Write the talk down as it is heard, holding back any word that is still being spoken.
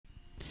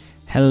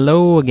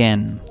Hello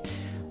again.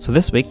 So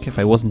this week, if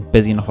I wasn't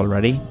busy enough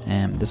already,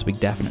 this week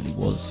definitely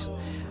was.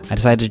 I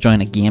decided to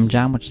join a game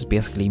jam, which is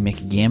basically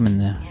make a game in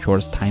the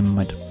shortest time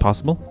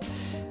possible.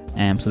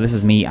 So this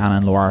is me, Anna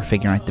and Laura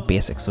figuring out the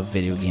basics of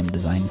video game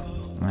design.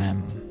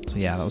 So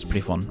yeah, that was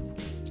pretty fun.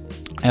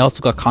 I also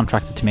got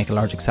contracted to make a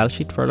large Excel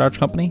sheet for a large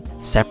company,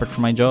 separate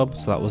from my job,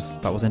 so that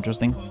was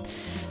interesting.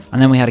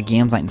 And then we had a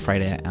games night on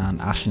Friday, and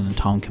Ashlyn and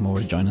Tom came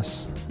over to join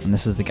us. And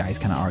this is the guys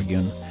kind of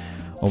arguing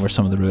over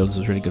some of the rules. It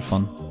was really good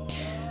fun.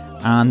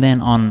 And then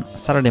on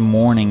Saturday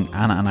morning,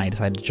 Anna and I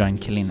decided to join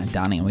Killian and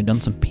Danny, and we've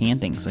done some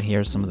painting. So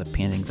here's some of the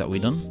paintings that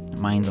we've done.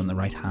 Mine's on the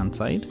right hand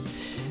side.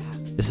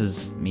 This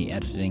is me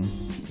editing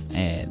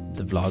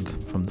the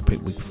vlog from the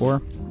week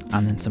before,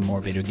 and then some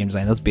more video game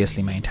design. That's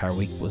basically my entire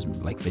week, was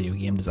like video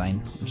game design,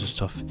 which is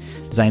tough.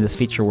 Designed this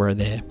feature where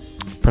the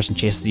person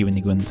chases you when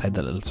you go inside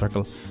that little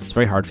circle. It's a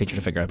very hard feature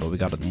to figure out, but we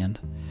got it in the end.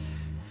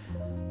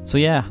 So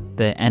yeah,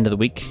 the end of the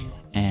week,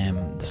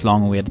 this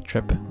long awaited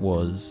trip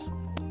was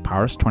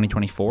Paris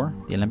 2024,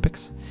 the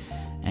Olympics.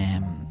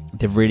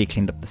 They've really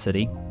cleaned up the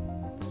city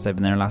since I've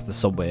been there last. The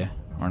subway,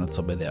 or not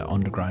subway, the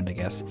underground, I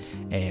guess,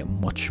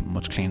 much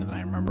cleaner than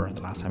I remember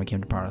the last time I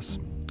came to Paris.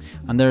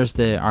 And there's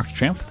the Arc de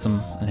Triomphe with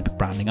some Olympic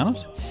branding on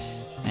it.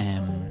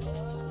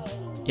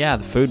 Yeah,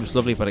 the food was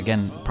lovely, but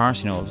again,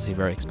 Paris, obviously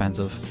very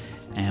expensive.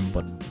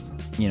 But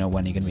when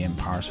are you going to be in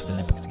Paris for the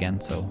Olympics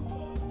again? So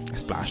I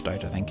splashed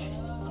out, I think.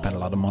 Spent a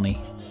lot of money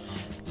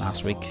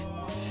last week.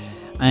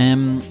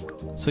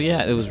 So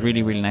yeah, it was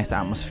really nice. The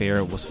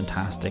atmosphere was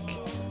fantastic.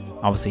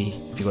 Obviously,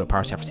 if you go to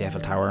Paris, you have to see Eiffel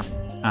Tower.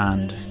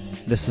 And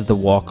this is the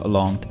walk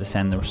along to the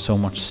Seine. There was so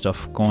much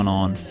stuff going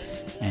on,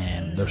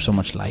 and there was so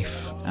much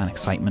life and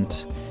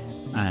excitement.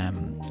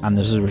 And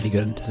there's a really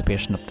good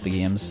anticipation up to the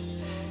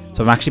games.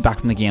 So I'm actually back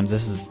from the games.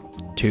 This is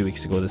 2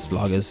 weeks ago. This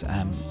vlog is.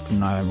 From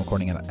now I'm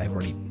recording it, I've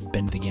already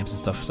been to the games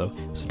and stuff. So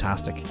it was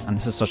fantastic. And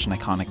this is such an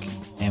iconic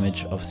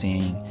image of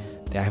seeing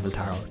the Eiffel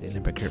Tower, the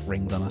Olympic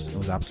rings on it. It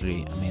was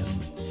absolutely amazing.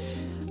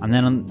 And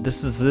then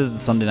this is the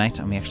Sunday night,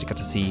 and we actually got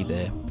to see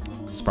the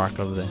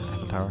sparkle of the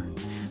Eiffel Tower.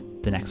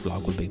 The next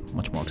vlog will be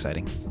much more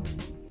exciting.